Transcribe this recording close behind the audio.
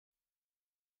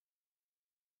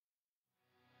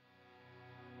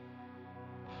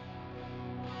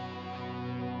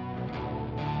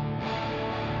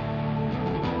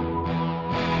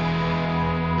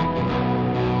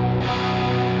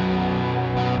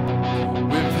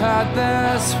tried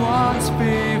this once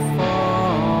before.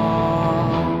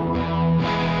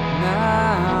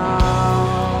 Now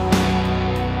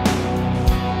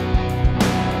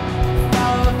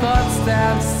follow the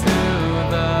footsteps to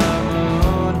the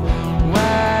moon,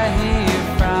 where he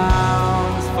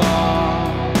frowns for.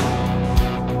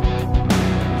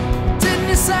 Didn't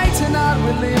you say tonight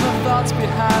we'll leave our thoughts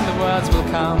behind? The words will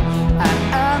come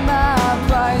and earn their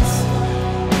place.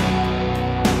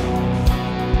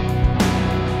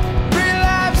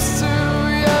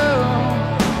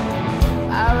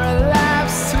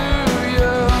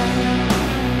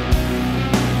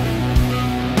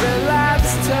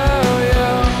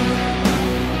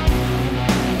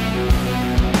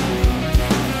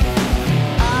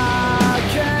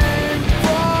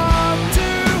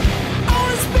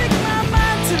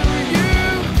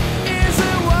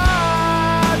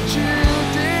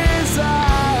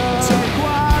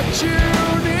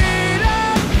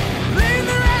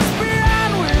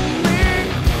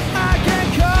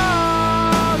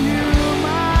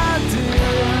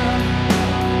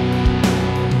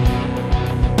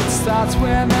 Starts with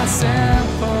a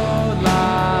simple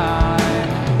line.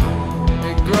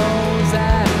 It grows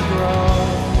and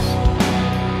grows.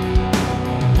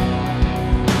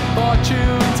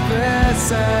 Fortunes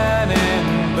glisten.